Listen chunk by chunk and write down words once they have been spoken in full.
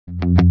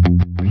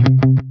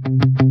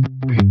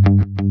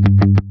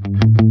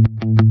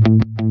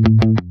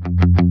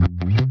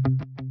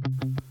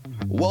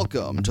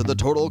Welcome to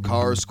the Total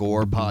Car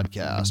Score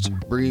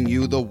podcast, bringing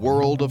you the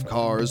world of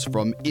cars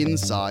from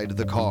inside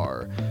the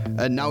car.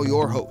 And now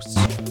your hosts,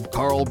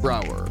 Carl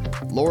Brower,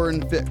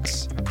 Lauren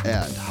Fix,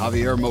 and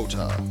Javier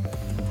Mota.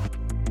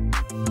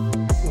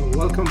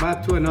 Welcome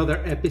back to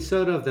another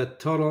episode of the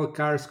Total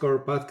Car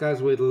Score podcast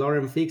with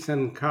Lauren Fix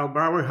and Carl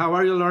Brower. How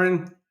are you,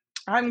 Lauren?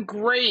 I'm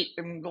great.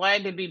 I'm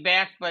glad to be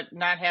back, but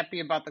not happy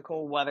about the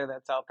cold weather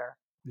that's out there.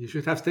 You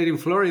should have stayed in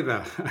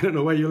Florida. I don't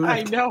know why you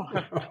left. I know.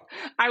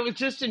 I was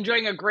just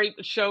enjoying a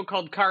great show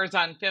called Cars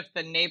on Fifth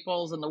in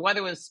Naples, and the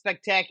weather was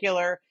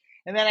spectacular.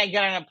 And then I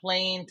got on a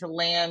plane to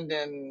land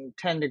in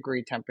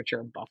 10-degree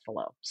temperature in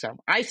Buffalo. So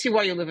I see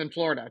why you live in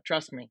Florida.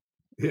 Trust me.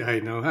 Yeah,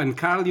 I know. And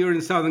Carl, you're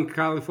in Southern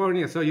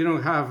California, so you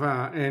don't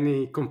have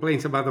any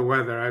complaints about the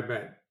weather, I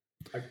bet.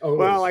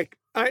 Well,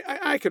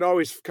 I could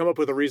always come up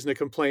with a reason to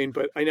complain,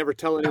 but I never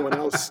tell anyone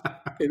else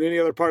in any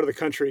other part of the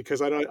country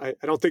because I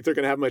don't think they're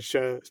going to have much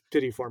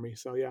pity for me.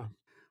 So, yeah.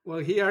 Well,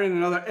 here in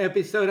another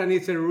episode, and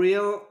it's a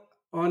real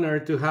honor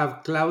to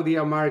have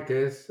Claudia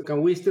Márquez.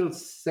 Can we still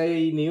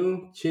say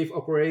new Chief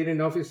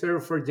Operating Officer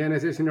for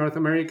Genesis in North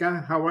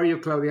America? How are you,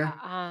 Claudia?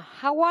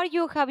 How are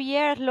you,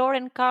 Javier,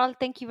 Lauren, Carl?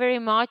 Thank you very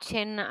much.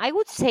 And I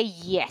would say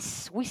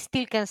yes, we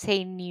still can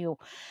say new.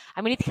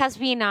 I mean, it has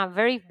been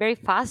very, very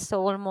fast,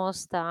 so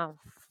almost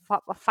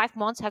 5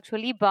 months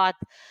actually. But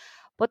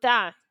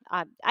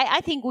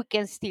I think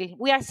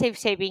we are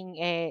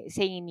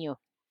saying new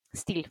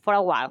still for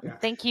a while. Yeah.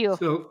 Thank you.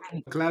 So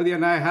Claudia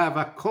and I have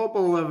a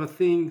couple of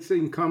things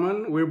in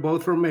common. We're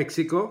both from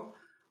Mexico.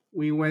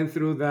 We went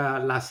through the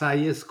La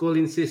Salle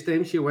schooling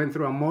system. She went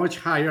through a much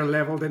higher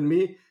level than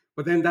me,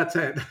 but then that's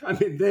it. I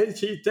mean, then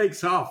she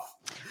takes off.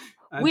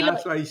 And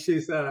that's why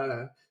she's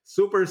a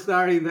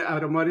superstar in the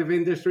automotive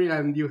industry,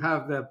 and you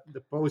have the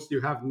post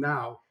you have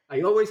now.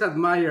 I always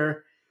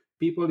admire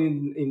people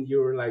in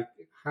your like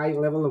high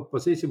level of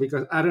position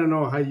because I don't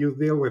know how you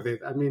deal with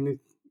it. I mean,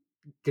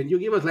 can you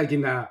give us like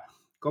in a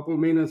couple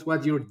minutes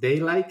what's your day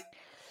like?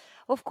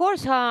 Of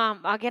course.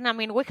 Again, I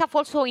mean, we have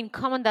also in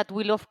common that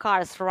we love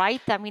cars,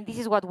 right? I mean, this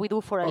is what we do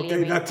for a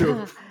living. That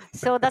too.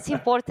 So that's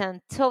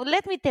important. So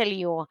let me tell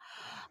you,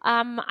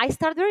 I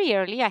start very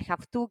early. I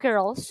have 2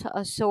 girls,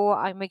 so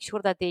I make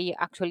sure that they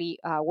actually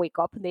wake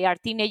up. They are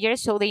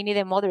teenagers, so they need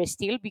a mother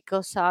still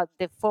because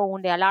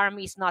the alarm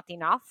is not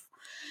enough.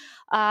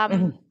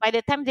 By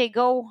the time they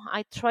go,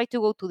 I try to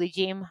go to the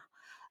gym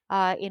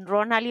and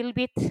run a little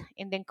bit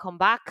and then come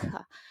back,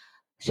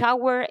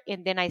 shower,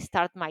 and then I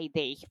start my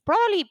day.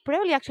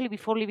 Probably actually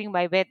before leaving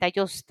my bed, I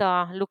just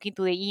look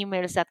into the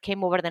emails that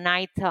came over the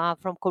night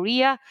from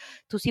Korea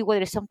to see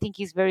whether something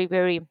is very,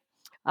 very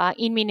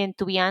imminent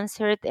to be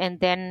answered. And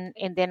then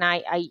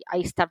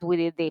I start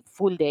with the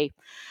full day.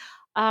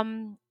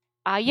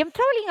 I am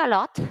traveling a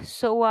lot,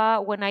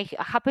 so when I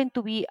happen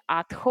to be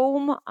at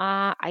home,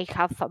 I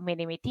have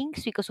many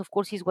meetings because, of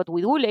course, it's what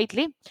we do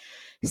lately.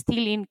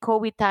 Still in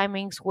COVID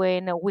timings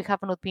when we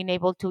have not been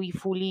able to be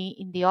fully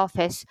in the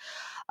office.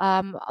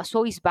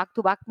 So it's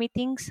back-to-back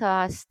meetings,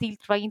 still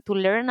trying to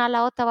learn a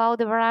lot about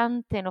the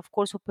brand and, of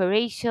course,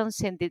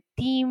 operations and the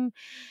team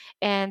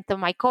and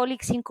my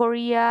colleagues in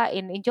Korea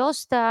and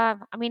just,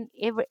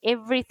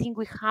 everything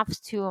we have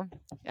to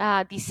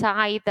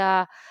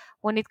decide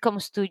when it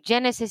comes to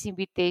Genesis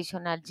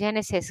Invitational,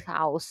 Genesis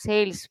House,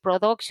 sales,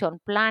 production,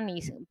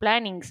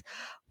 plannings,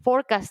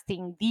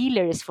 forecasting,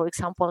 dealers. For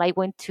example, I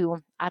went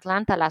to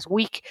Atlanta last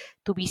week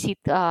to visit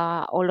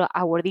all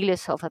our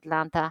dealers of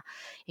Atlanta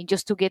and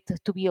just to get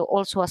to be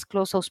also as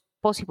close as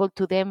possible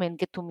to them and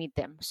get to meet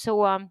them.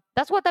 So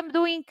that's what I'm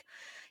doing.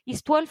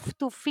 It's 12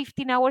 to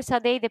 15 hours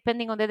a day,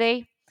 depending on the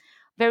day.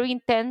 Very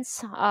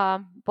intense,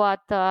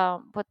 but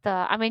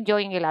I'm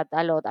enjoying it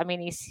a lot. I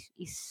mean,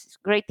 it's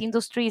great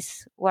industry,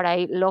 is what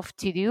I love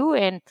to do,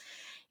 and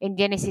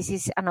Genesis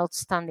is an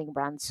outstanding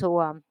brand.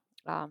 So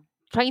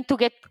trying to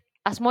get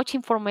as much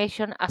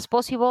information as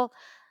possible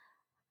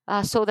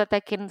so that I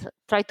can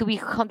try to be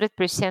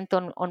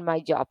 100% on my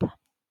job.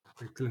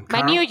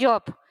 My new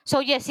job. So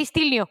yes, it's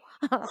still new.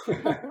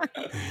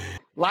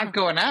 Lot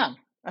going on.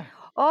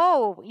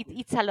 Oh,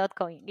 it's a lot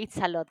going. It's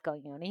a lot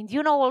going on,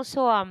 and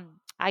also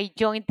I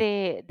joined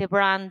the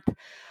brand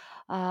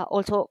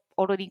also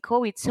already in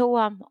COVID. So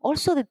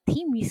also the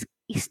team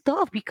is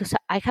tough because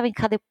I haven't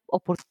had the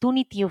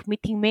opportunity of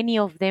meeting many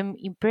of them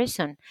in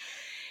person.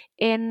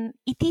 And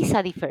it is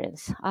a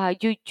difference.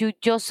 You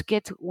just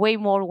get way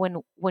more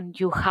when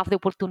you have the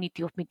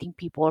opportunity of meeting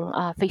people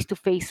face to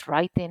face,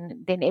 right?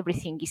 And then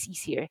everything is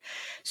easier.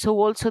 So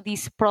also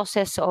this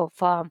process of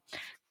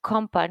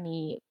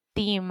company,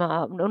 team,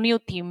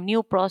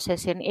 new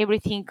process, and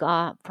everything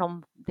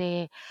from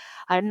the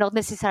not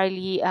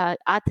necessarily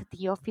at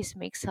the office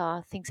makes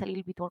things a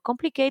little bit more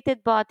complicated,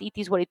 but it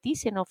is what it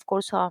is, and of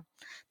course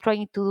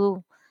trying to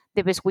do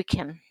the best we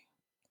can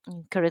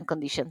in current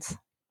conditions.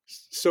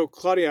 So,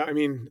 Claudia, I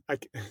mean,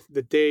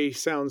 the day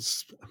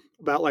sounds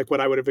about like what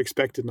I would have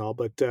expected and all,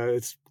 but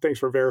thanks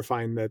for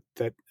verifying that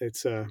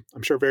it's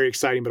I'm sure very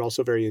exciting, but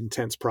also very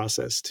intense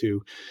process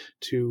to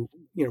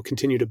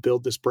continue to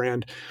build this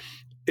brand.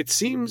 It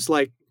seems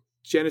like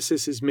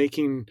Genesis is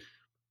making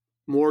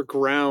more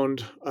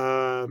ground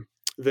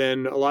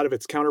than a lot of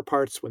its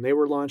counterparts when they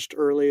were launched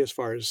early, as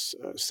far as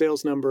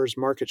sales numbers,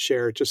 market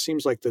share. It just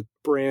seems like the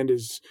brand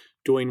is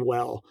doing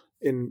well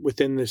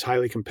within this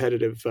highly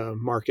competitive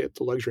market,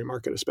 the luxury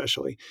market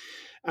especially.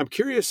 I'm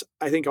curious.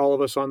 I think all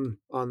of us on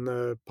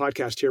the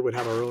podcast here would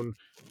have our own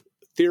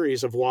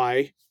theories of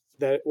why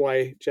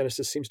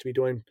Genesis seems to be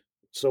doing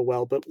so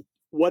well. But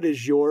what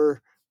is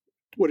your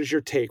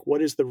take?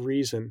 What is the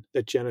reason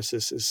that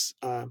Genesis is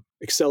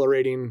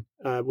accelerating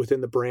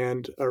within the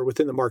brand or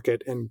within the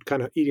market and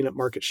kind of eating up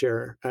market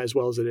share as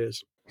well as it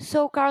is?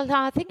 So, Carl,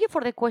 thank you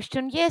for the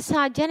question. Yes,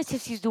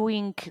 Genesis is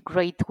doing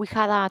great. We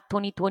had a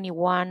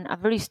 2021, a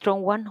very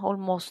strong one,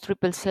 almost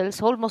triple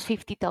sales, almost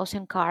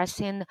 50,000 cars.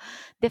 And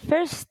the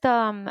first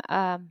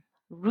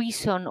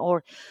reason,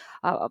 or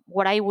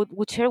what I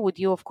would share with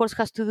you, of course,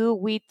 has to do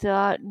with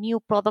new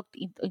product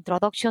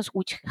introductions,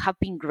 which have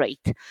been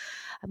great.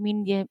 I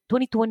mean,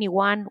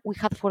 2021, we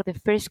had for the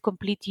first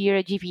complete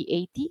year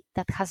GV80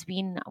 that has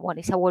been what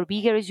is our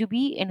bigger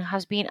SUV and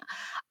has been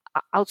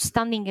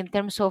outstanding in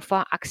terms of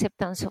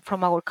acceptance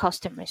from our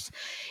customers.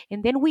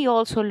 And then we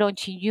also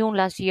launched in June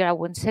last year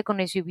our second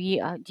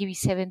SUV,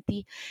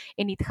 GV70,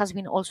 and it has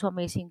been also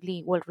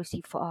amazingly well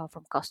received from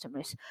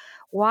customers.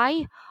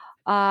 Why?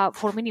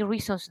 For many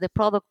reasons. The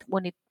product,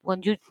 when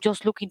you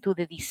just look into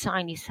the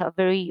design, is a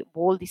very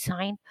bold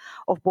design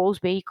of both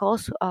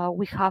vehicles.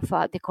 We have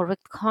the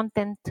correct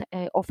content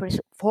offers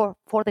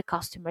for the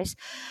customers,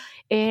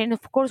 and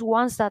of course,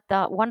 one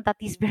that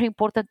is very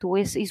important to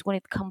us is when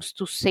it comes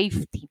to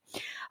safety,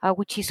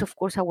 which is of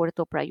course our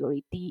top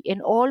priority.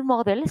 And all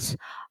models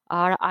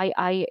are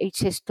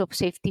IIHS Top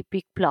Safety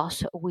Peak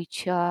Plus,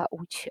 which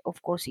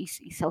of course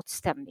is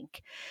outstanding.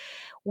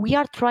 We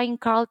are trying,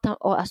 Carl,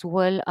 as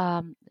well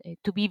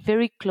to be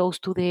very close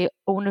to the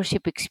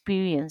ownership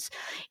experience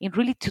and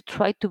really to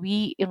try to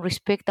be and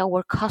respect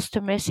our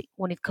customers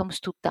when it comes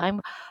to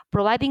time,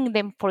 providing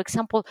them, for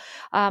example,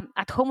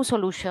 at-home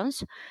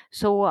solutions.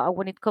 So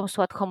when it comes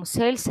to at-home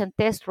sales and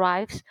test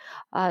drives,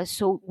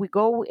 so we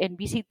go and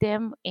visit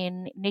them,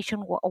 and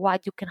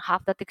nationwide you can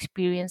have that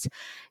experience,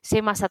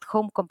 same as at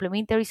home,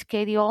 complementary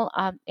schedule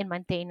and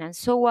maintenance.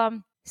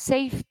 So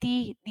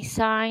safety,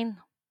 design,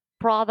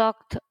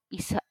 product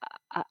is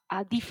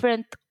a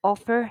different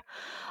offer.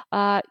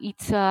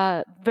 It's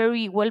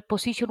very well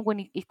positioned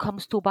when it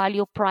comes to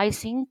value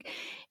pricing.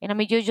 And I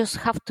mean, you just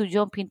have to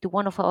jump into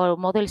one of our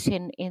models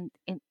and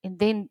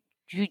then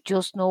you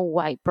just know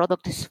why.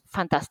 Product is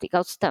fantastic,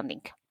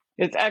 outstanding.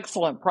 It's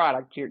excellent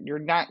product. You're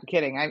not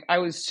kidding. I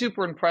was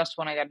super impressed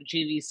when I got a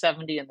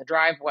GV70 in the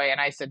driveway,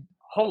 and I said,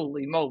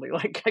 "Holy moly!"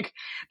 Like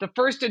the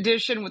first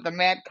edition with the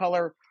matte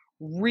color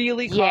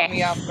really caught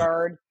me off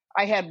guard.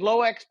 I had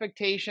low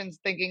expectations,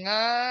 thinking,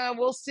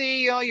 we'll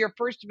see, your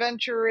first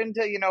venture into,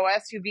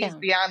 SUVs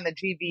beyond the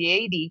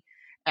GV80.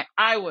 And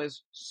I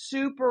was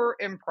super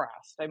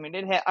impressed. I mean,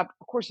 of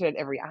course, it had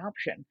every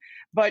option.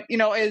 But,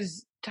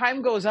 as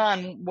time goes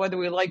on, whether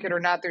we like it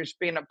or not, there's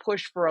been a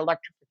push for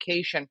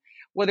electrification,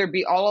 whether it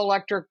be all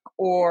electric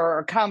or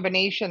a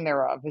combination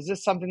thereof. Is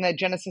this something that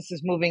Genesis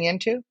is moving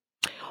into?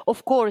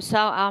 Of course.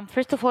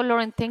 First of all,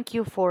 Lauren, thank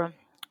you for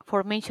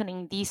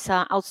mentioning this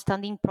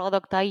outstanding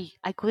product. I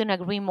couldn't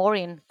agree more.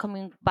 In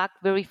coming back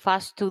very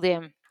fast to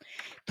the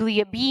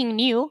being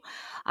new,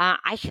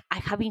 I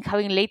have been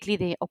having lately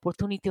the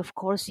opportunity, of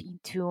course,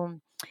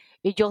 into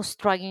just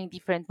trying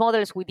different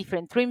models with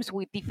different trims,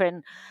 with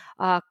different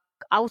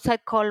outside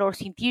colors,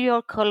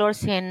 interior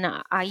colors, and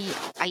I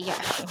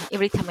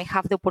every time I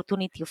have the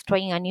opportunity of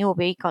trying a new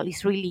vehicle,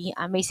 it really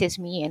amazes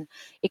me and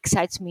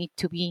excites me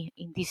to be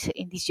in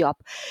this job.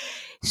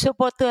 So,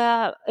 but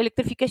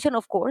electrification,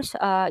 of course,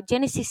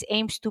 Genesis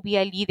aims to be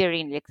a leader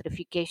in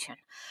electrification.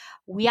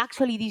 We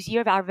actually this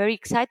year are very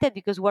excited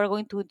because we're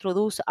going to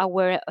introduce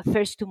our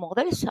first two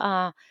models.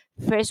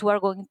 First, we're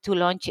going to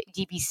launch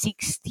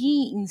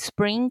GV60 in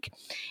spring,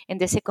 and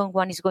the second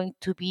one is going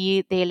to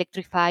be the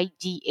electrified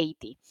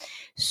G80.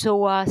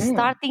 So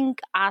starting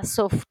as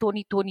of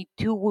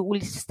 2022, we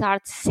will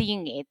start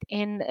seeing it.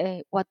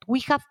 And what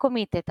we have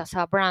committed as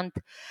a brand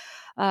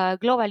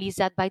globally is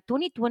that by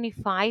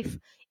 2025,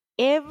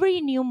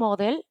 every new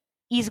model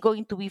is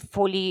going to be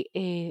fully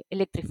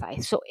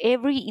electrified. So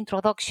every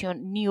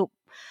introduction new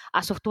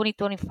as of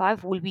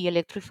 2025 will be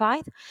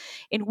electrified.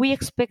 And we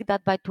expect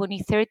that by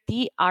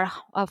 2030, our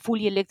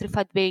fully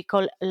electrified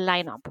vehicle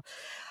lineup.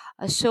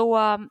 So,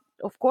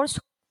 of course,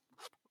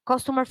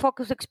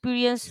 customer-focused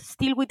experience,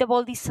 still with the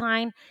bold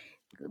design,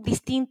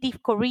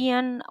 distinctive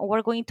Korean.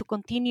 We're going to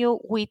continue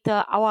with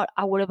our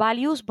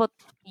values, but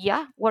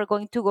yeah, we're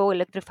going to go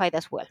electrified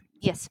as well.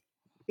 Yes.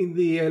 In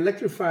the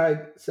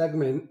electrified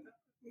segment,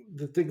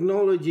 the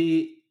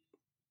technology,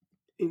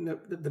 in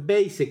the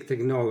basic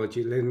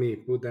technology, let me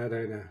put that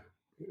in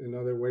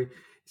another way,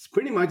 it's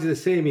pretty much the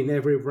same in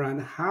every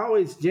brand. How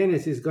is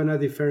Genesis going to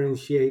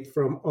differentiate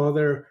from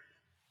other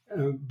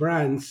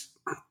brands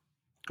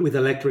with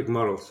electric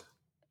models?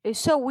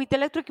 So with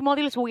electric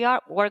models,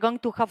 we're going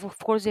to have, of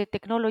course, the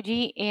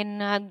technology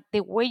and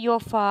the way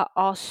of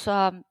us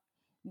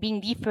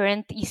being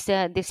different is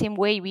the same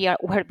way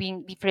we're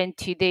being different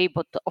today,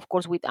 but of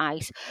course with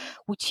eyes,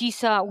 which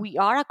is we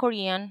are a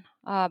Korean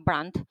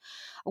brand.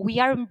 We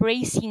are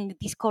embracing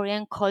this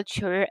Korean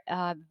culture,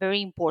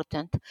 very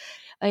important.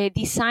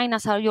 Design,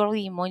 as I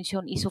already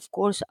mentioned, is of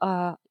course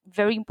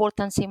very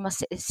important, same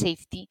as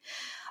safety.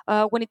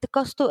 When it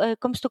comes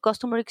to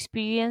customer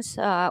experience,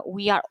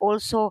 we are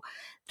also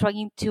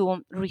trying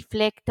to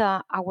reflect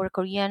our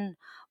Korean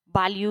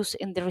values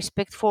and the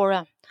respect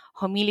for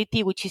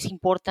humility, which is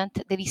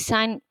important. The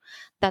design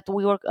that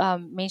we were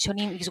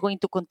mentioning is going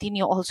to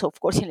continue also, of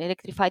course, in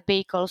electrified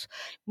vehicles.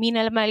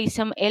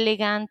 Minimalism,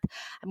 elegant.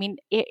 I mean,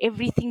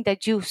 everything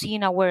that you see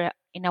in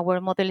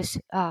our models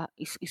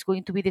is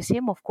going to be the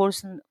same, of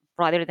course.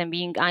 Rather than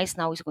being ICE,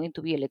 now is going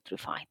to be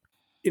electrified.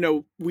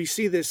 We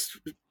see this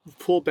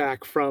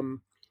pullback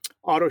from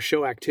auto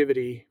show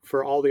activity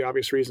for all the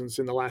obvious reasons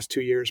in the last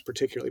 2 years,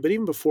 particularly. But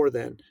even before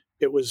then,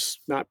 it was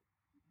not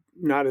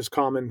as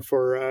common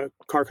for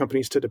car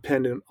companies to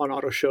depend on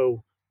auto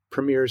show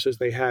premieres as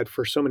they had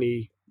for so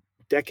many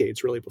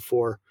decades, really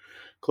before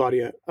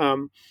Claudia.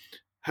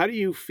 How do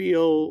you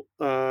feel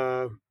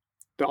the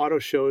auto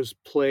shows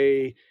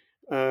play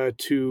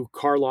to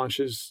car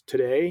launches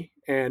today?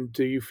 And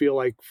do you feel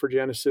like for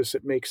Genesis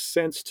it makes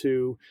sense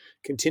to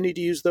continue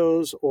to use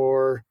those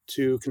or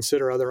to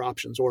consider other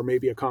options or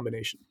maybe a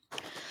combination?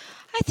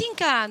 I think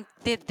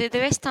the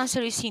best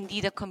answer is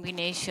indeed a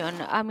combination.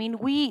 I mean,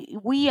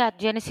 we at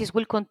Genesis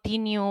will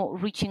continue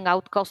reaching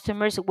out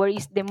customers where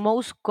it's the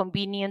most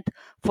convenient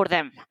for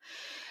them.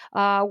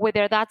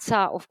 Whether that's,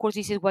 of course,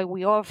 this is why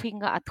we're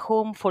offering at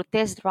home for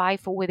test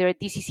drive, or whether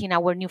this is in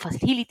our new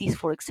facilities.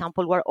 For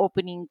example, we're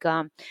opening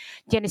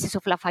Genesis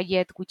of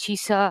Lafayette, which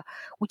is a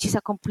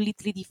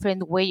completely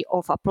different way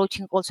of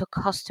approaching also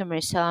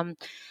customers.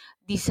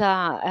 This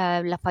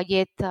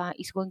Lafayette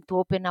is going to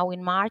open now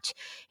in March,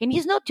 and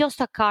it's not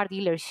just a car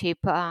dealership.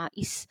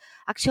 It's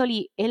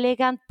actually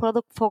elegant,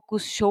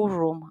 product-focused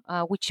showroom,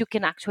 which you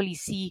can actually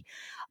see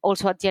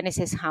also at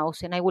Genesis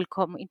House, and I will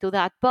come into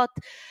that. But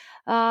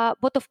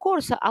of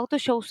course, auto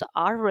shows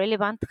are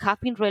relevant,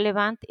 have been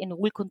relevant, and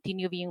will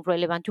continue being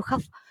relevant. You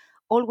have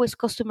always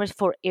customers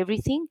for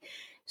everything.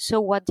 So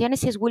what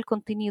Genesis will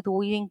continue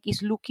doing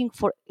is looking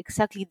for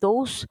exactly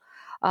those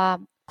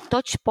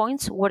touch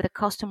points where the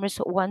customers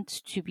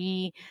want to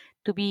be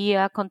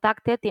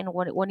contacted and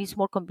when it's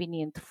more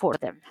convenient for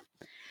them.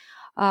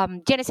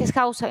 Genesis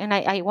House, and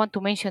I want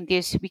to mention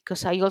this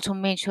because I also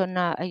mentioned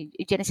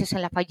Genesis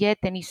and Lafayette,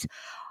 and it's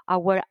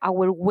our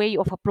way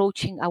of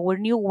approaching, our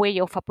new way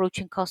of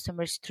approaching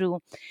customers through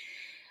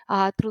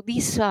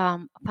this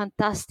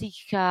fantastic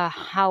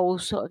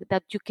house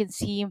that you can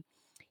see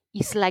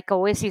is like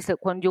Oasis.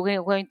 Like when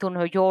you're going to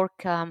New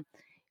York,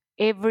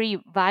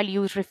 every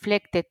value is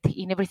reflected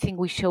in everything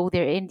we show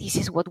there, and this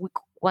is what we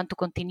want to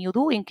continue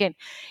doing.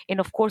 And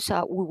of course,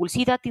 we will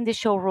see that in the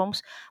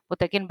showrooms.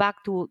 But again,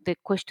 back to the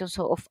questions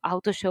of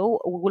auto show,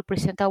 we will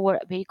present our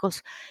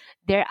vehicles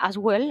there as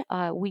well.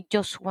 We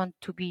just want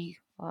to be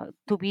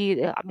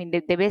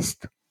the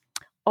best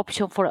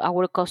option for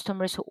our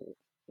customers,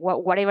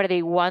 whatever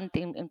they want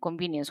in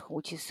convenience,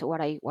 which is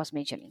what I was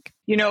mentioning.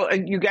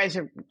 You guys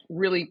have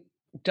really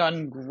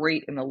done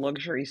great in the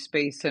luxury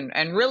space,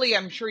 and really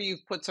I'm sure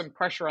you've put some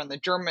pressure on the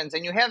Germans,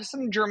 and you have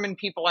some German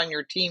people on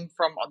your team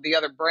from the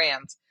other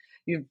brands.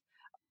 They've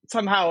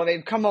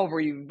come over,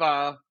 you've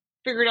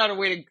figured out a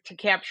way to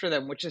capture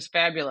them, which is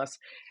fabulous.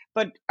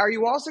 But are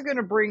you also going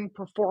to bring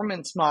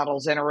performance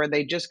models in, or are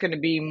they just going to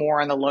be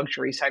more on the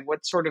luxury side?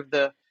 What's sort of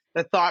the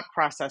thought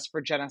process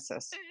for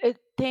Genesis?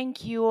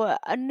 Thank you.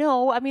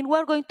 No, I mean,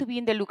 we're going to be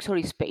in the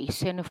luxury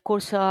space. And of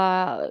course,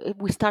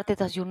 we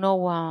started, as you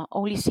know,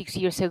 only 6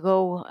 years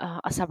ago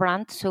as a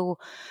brand. So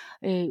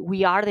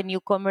we are the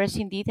newcomers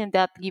indeed, and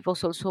that gives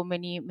us also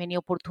many, many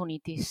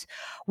opportunities.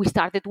 We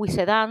started with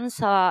sedans.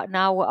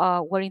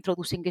 Now we're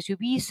introducing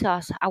SUVs,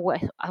 as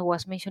I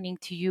was mentioning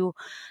to you.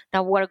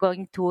 Now we're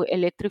going to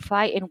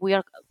electrify, and we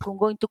are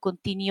going to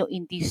continue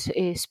in this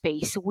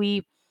space.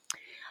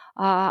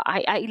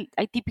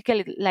 I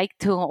typically like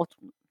to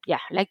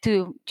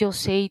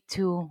just say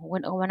to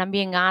when I'm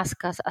being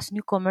asked as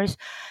newcomers,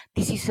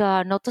 this is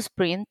not a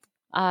sprint.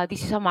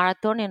 This is a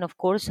marathon, and of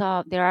course,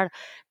 there are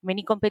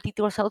many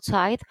competitors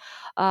outside,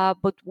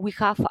 but we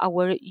have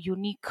our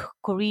unique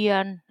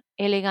Korean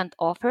elegant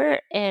offer,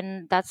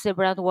 and that's the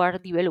brand we're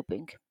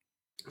developing.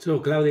 So,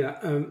 Claudia,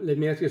 let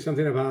me ask you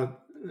something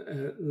about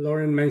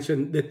Lauren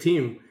mentioned the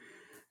team.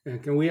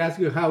 Can we ask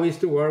you how is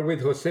to work with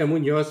Jose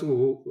Munoz,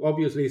 who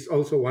obviously is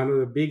also one of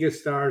the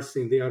biggest stars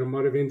in the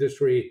automotive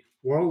industry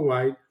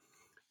worldwide?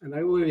 And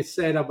I always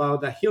said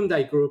about the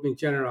Hyundai Group in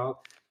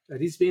general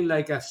that it's been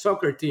like a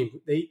soccer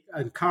team.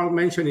 And Carl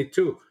mentioned it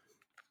too.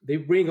 They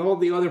bring all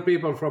the other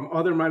people from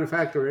other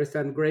manufacturers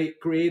and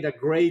create a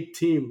great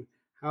team.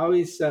 How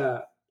is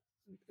to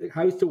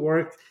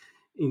work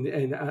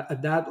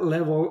at that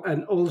level,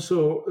 and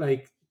also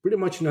like pretty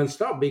much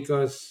nonstop,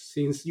 because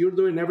since you're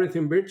doing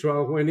everything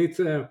virtual, when it's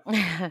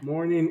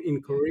morning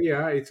in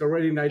Korea, it's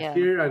already night Yeah,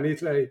 here, and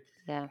it's like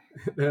yeah.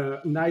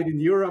 night in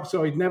Europe,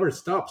 so it never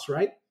stops,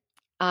 right?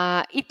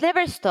 It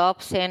never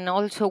stops, and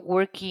also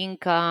working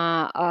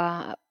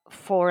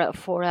for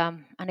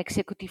an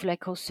executive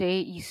like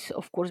Jose is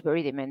of course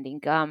very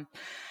demanding. I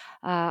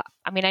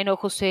mean, I know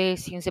Jose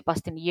since the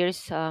past 10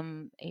 years,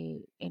 and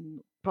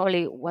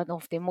probably one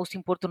of the most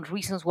important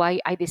reasons why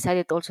I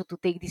decided also to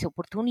take this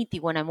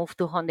opportunity when I moved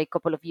to Honda a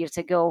couple of years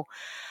ago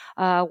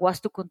was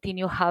to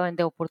continue having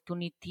the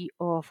opportunity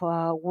of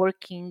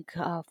working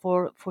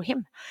for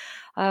him.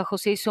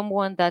 Jose is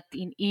someone that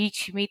in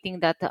each meeting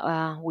that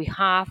we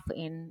have,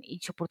 in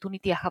each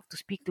opportunity I have to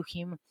speak to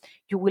him,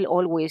 you will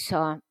always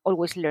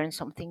learn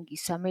something.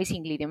 It's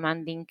amazingly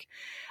demanding,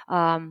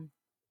 um,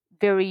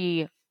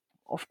 very,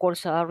 of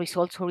course,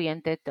 results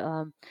oriented.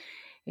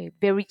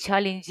 Very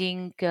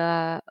challenging.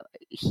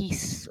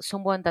 He's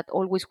someone that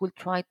always will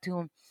try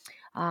to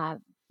uh,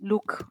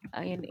 look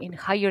and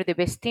hire the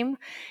best team,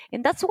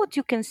 and that's what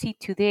you can see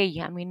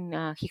today. I mean,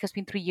 he has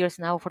been 3 years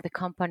now for the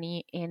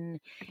company, and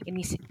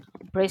it's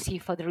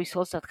impressive the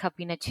results that have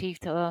been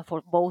achieved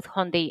for both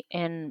Hyundai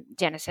and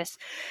Genesis.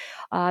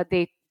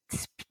 The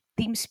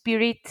team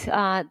spirit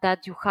that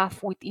you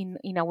have within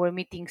in our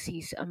meetings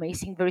is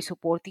amazing. Very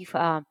supportive,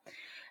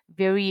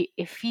 very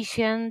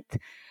efficient,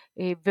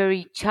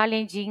 very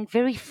challenging,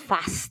 very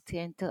fast,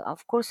 and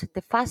of course,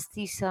 the fast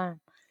is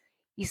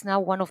now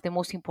one of the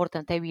most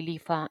important. I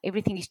believe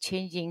everything is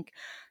changing,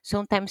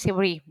 sometimes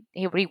every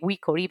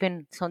week, or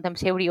even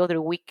sometimes every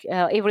other week,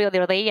 every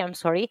other day. I'm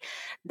sorry,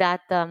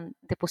 that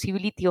the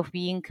possibility of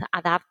being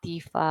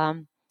adaptive.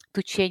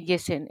 To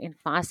changes and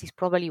fast is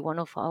probably one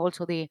of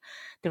also the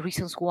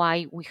reasons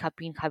why we have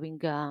been having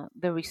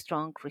very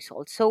strong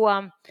results. So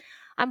I'm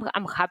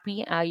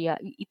happy.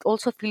 It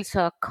also feels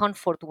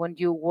comfort when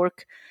you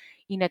work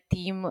in a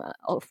team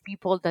of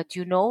people that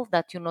you know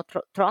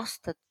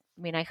trust. I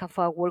mean, I have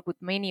worked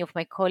with many of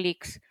my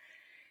colleagues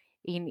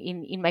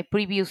in my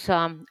previous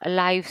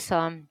lives.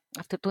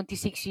 After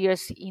 26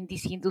 years in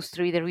this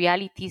industry, the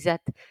reality is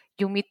that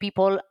you meet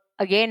people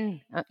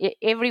again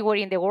everywhere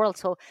in the world.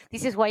 So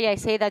this is why I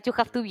say that you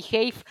have to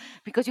behave,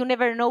 because you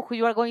never know who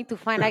you are going to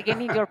find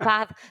again in your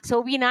path.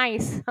 So be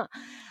nice.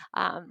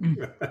 um,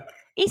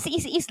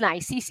 it's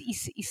nice.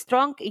 It's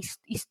strong.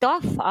 It's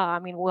tough. I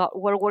mean,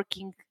 we're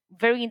working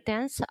very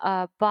intense,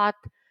 but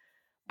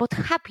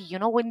happy. You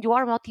know, when you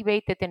are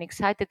motivated and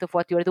excited of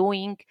what you're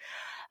doing,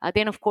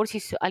 then of course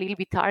it's a little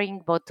bit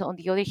tiring. But on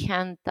the other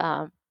hand,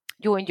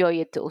 you enjoy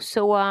it too.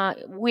 So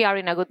we are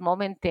in a good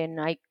moment,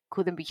 and I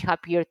couldn't be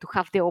happier to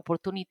have the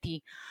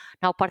opportunity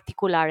now,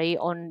 particularly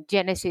on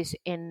Genesis,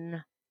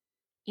 in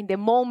the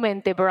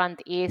moment the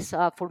brand is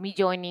for me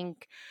joining.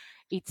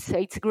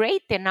 It's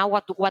great, and now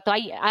what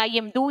I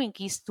am doing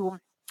is to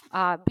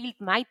build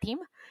my team,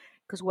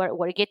 because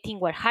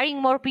we're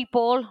hiring more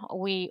people.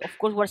 We of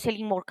course we're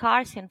selling more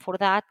cars, and for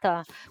that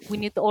we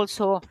need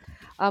also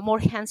more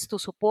hands to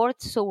support.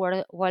 So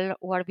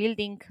we're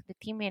building the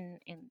team,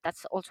 and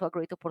that's also a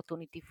great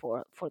opportunity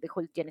for the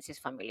whole Genesis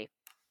family.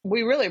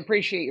 We really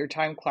appreciate your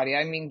time, Claudia.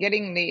 I mean,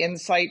 getting the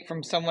insight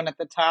from someone at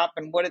the top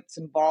and what it's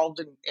involved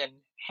in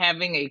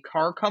having a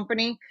car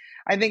company,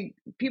 I think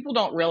people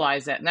don't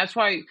realize that. And that's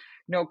why,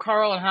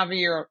 Carl and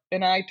Javier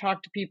and I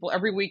talk to people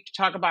every week to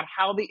talk about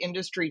how the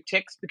industry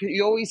ticks, because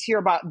you always hear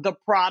about the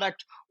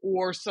product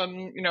or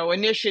some,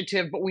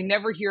 initiative, but we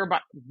never hear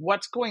about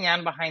what's going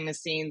on behind the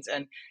scenes.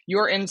 And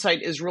your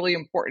insight is really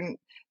important,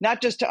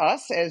 not just to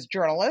us as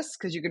journalists,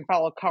 because you can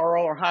follow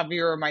Carl or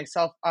Javier or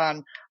myself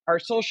on our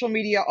social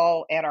media,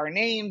 all at our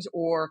names,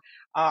 or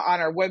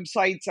on our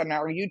websites, on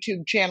our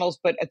YouTube channels.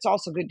 But it's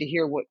also good to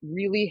hear what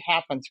really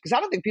happens, because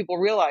I don't think people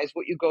realize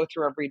what you go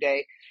through every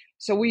day.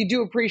 So we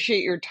do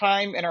appreciate your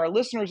time, and our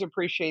listeners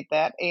appreciate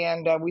that.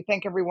 And we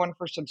thank everyone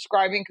for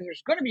subscribing, because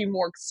there's going to be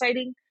more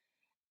exciting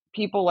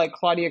people like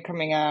Claudia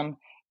coming on,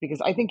 because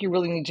I think you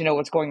really need to know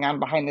what's going on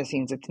behind the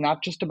scenes. It's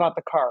not just about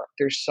the car.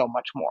 There's so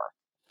much more.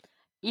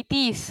 It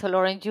is,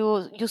 Lauren.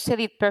 You said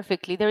it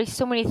perfectly. There is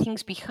so many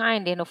things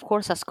behind, and of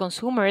course, as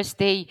consumers,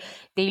 they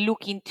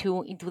look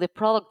into the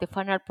product, the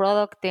final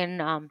product,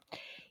 and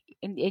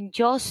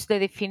just the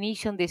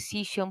definition,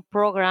 decision,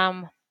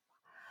 program,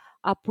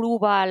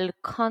 approval,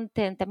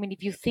 content. I mean,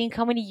 if you think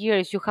how many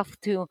years you have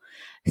to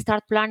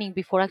start planning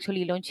before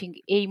actually launching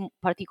a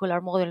particular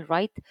model,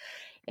 right?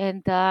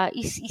 And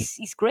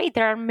it's great.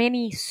 There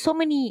are so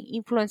many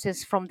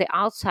influences from the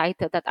outside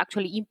that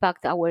actually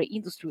impact our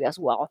industry as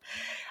well.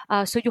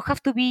 So you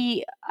have to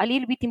be a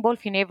little bit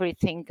involved in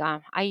everything.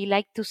 I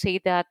like to say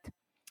that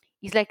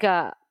it's like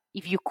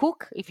if you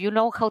cook, if you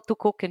know how to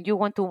cook and you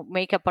want to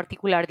make a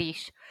particular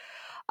dish,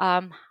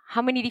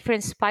 how many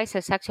different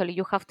spices actually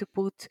you have to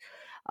put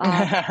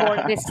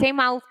for the same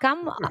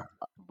outcome,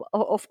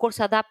 of course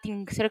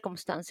adapting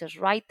circumstances,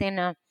 right?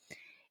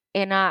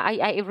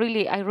 I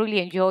really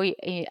enjoy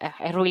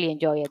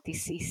it.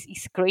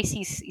 It's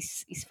crazy,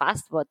 it's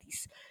fast, but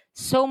it's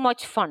so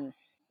much fun.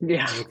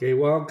 Yeah. Okay,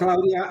 well,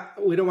 Claudia,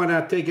 we don't want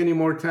to take any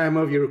more time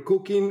of your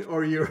cooking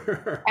or your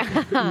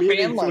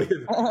meetings Family. with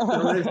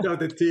the rest of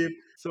the team.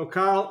 So,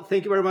 Carl,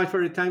 thank you very much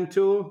for your time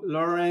too.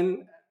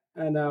 Lauren,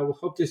 and we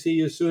hope to see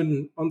you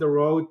soon on the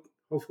road,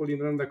 hopefully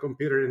not on the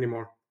computer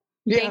anymore.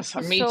 Yes,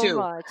 Thank you me so too.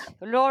 much.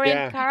 Lauren,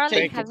 Yeah. Carl, and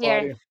Thank you, Javier,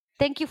 Claudia.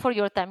 thank you for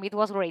your time. It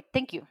was great.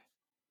 Thank you.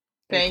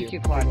 Thank you,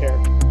 Take Claudia.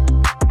 care.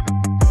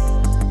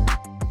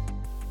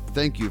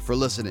 Thank you for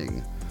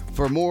listening.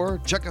 For more,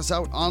 check us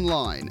out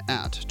online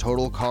at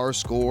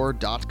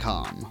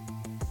totalcarscore.com.